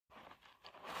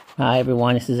Hi,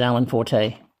 everyone. This is Alan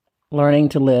Forte. Learning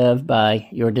to live by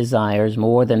your desires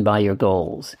more than by your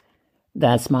goals.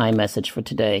 That's my message for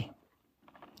today.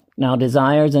 Now,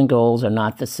 desires and goals are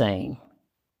not the same.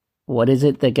 What is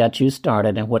it that got you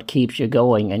started and what keeps you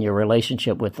going in your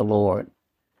relationship with the Lord?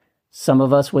 Some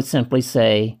of us would simply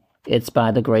say, it's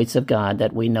by the grace of God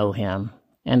that we know Him,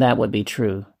 and that would be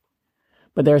true.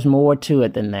 But there's more to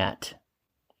it than that.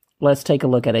 Let's take a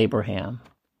look at Abraham.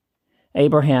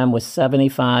 Abraham was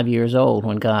 75 years old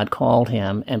when God called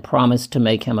him and promised to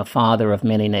make him a father of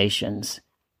many nations.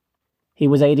 He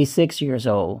was 86 years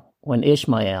old when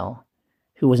Ishmael,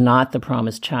 who was not the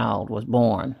promised child, was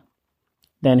born.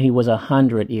 Then he was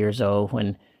 100 years old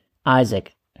when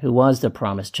Isaac, who was the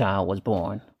promised child, was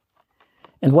born.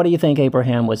 And what do you think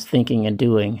Abraham was thinking and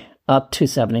doing up to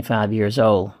 75 years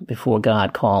old before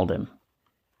God called him?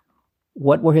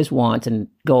 What were his wants and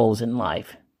goals in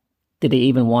life? Did he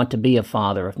even want to be a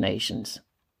father of nations?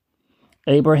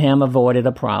 Abraham avoided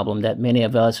a problem that many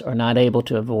of us are not able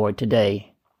to avoid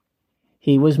today.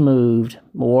 He was moved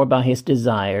more by his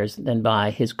desires than by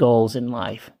his goals in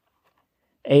life.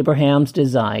 Abraham's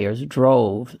desires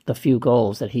drove the few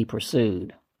goals that he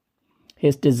pursued.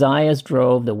 His desires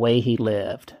drove the way he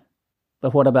lived.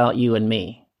 But what about you and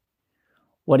me?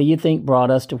 What do you think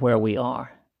brought us to where we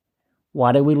are?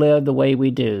 Why do we live the way we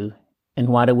do? And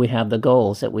why do we have the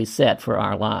goals that we set for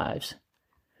our lives?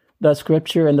 The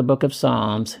scripture in the book of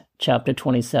Psalms, chapter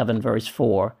 27, verse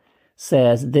 4,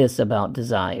 says this about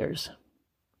desires.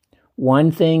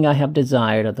 One thing I have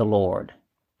desired of the Lord,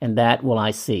 and that will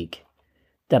I seek,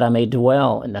 that I may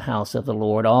dwell in the house of the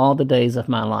Lord all the days of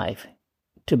my life,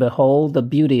 to behold the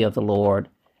beauty of the Lord,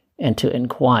 and to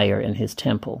inquire in his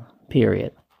temple,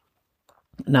 period.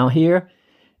 Now here,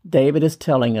 David is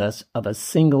telling us of a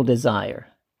single desire,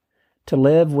 to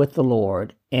live with the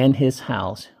Lord and his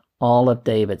house all of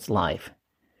David's life,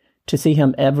 to see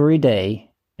him every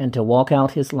day and to walk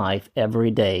out his life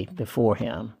every day before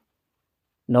him.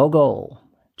 No goal,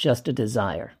 just a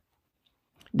desire.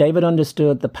 David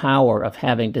understood the power of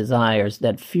having desires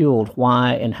that fueled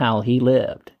why and how he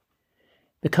lived.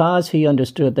 Because he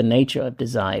understood the nature of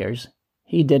desires,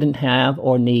 he didn't have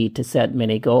or need to set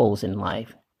many goals in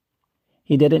life.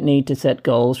 He didn't need to set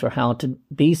goals for how to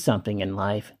be something in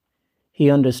life. He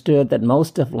understood that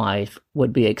most of life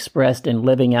would be expressed in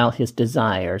living out his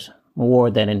desires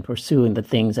more than in pursuing the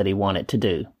things that he wanted to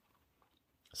do.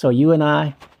 So you and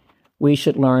I, we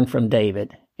should learn from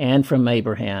David and from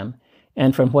Abraham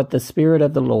and from what the Spirit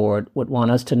of the Lord would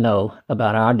want us to know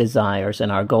about our desires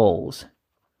and our goals.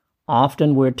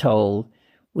 Often we're told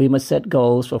we must set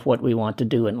goals for what we want to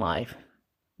do in life,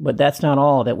 but that's not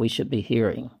all that we should be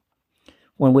hearing.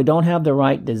 When we don't have the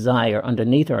right desire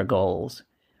underneath our goals,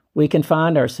 we can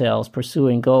find ourselves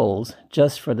pursuing goals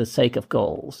just for the sake of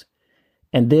goals,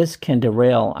 and this can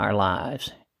derail our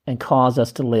lives and cause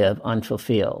us to live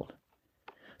unfulfilled.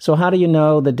 So how do you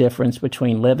know the difference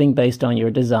between living based on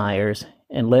your desires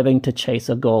and living to chase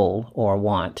a goal or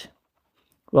want?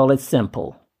 Well, it's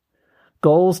simple.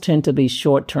 Goals tend to be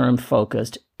short-term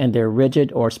focused, and they're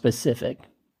rigid or specific.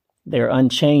 They're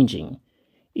unchanging,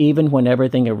 even when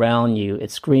everything around you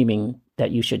is screaming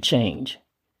that you should change.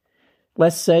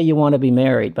 Let's say you want to be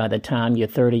married by the time you're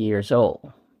 30 years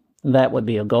old. That would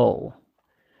be a goal.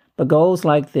 But goals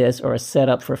like this are a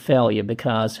setup for failure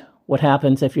because what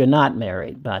happens if you're not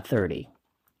married by 30?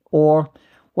 Or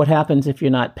what happens if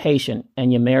you're not patient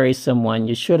and you marry someone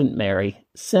you shouldn't marry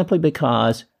simply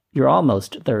because you're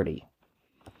almost 30?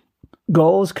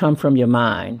 Goals come from your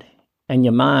mind, and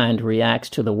your mind reacts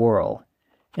to the world,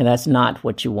 and that's not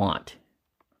what you want.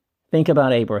 Think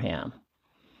about Abraham.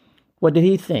 What did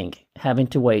he think, having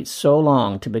to wait so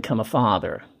long to become a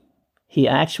father? He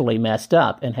actually messed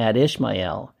up and had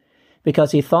Ishmael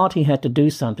because he thought he had to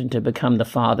do something to become the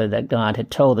father that God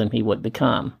had told him he would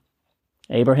become.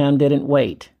 Abraham didn't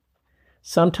wait.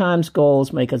 Sometimes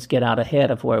goals make us get out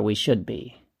ahead of where we should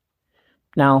be.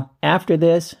 Now, after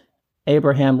this,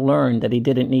 Abraham learned that he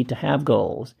didn't need to have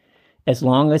goals as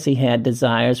long as he had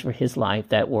desires for his life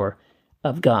that were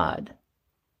of God.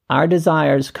 Our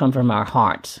desires come from our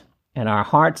hearts, and our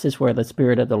hearts is where the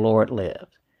Spirit of the Lord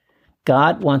lives.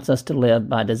 God wants us to live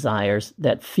by desires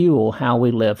that fuel how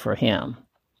we live for Him.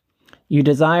 You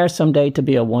desire someday to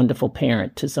be a wonderful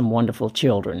parent to some wonderful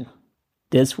children.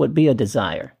 This would be a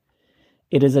desire.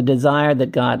 It is a desire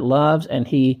that God loves, and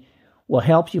He will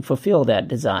help you fulfill that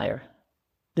desire.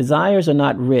 Desires are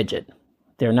not rigid.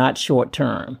 They're not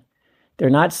short-term. They're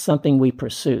not something we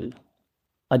pursue.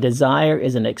 A desire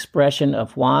is an expression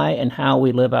of why and how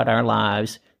we live out our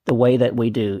lives the way that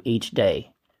we do each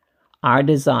day. Our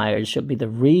desires should be the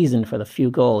reason for the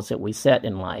few goals that we set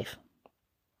in life.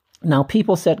 Now,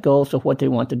 people set goals for what they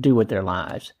want to do with their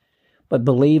lives, but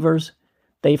believers,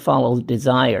 they follow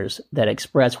desires that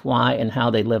express why and how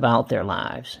they live out their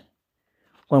lives.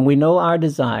 When we know our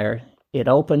desire, it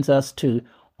opens us to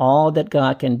all that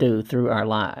God can do through our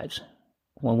lives.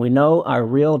 When we know our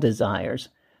real desires,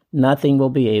 nothing will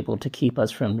be able to keep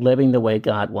us from living the way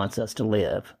God wants us to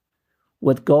live.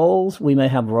 With goals, we may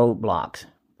have roadblocks,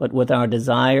 but with our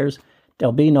desires,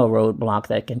 there'll be no roadblock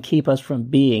that can keep us from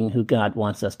being who God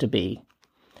wants us to be.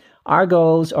 Our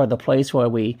goals are the place where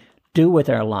we do with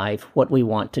our life what we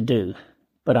want to do,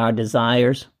 but our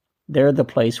desires, they're the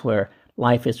place where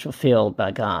life is fulfilled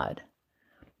by God.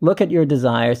 Look at your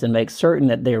desires and make certain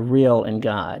that they're real in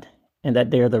God, and that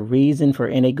they're the reason for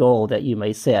any goal that you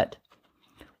may set.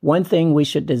 One thing we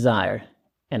should desire,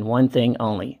 and one thing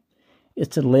only, is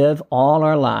to live all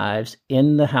our lives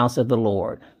in the house of the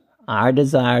Lord. Our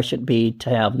desire should be to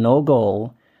have no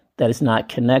goal that is not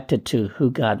connected to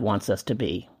who God wants us to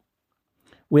be.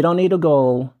 We don't need a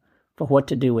goal for what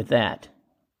to do with that.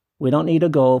 We don't need a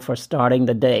goal for starting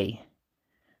the day.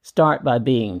 Start by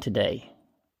being today.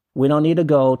 We don't need a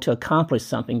goal to accomplish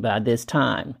something by this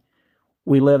time.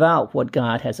 We live out what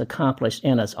God has accomplished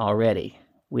in us already.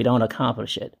 We don't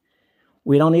accomplish it.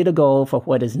 We don't need a goal for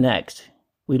what is next.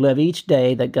 We live each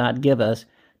day that God gives us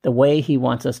the way He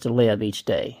wants us to live each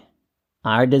day.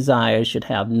 Our desires should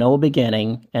have no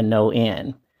beginning and no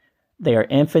end. They are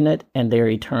infinite and they're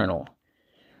eternal.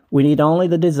 We need only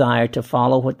the desire to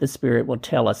follow what the Spirit will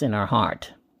tell us in our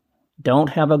heart.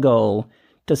 Don't have a goal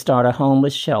to start a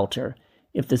homeless shelter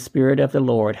if the Spirit of the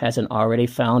Lord hasn't already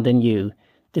found in you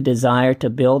the desire to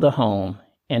build a home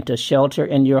and to shelter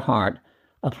in your heart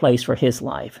a place for His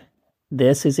life.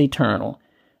 This is eternal,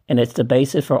 and it's the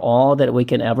basis for all that we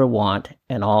can ever want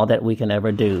and all that we can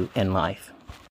ever do in life.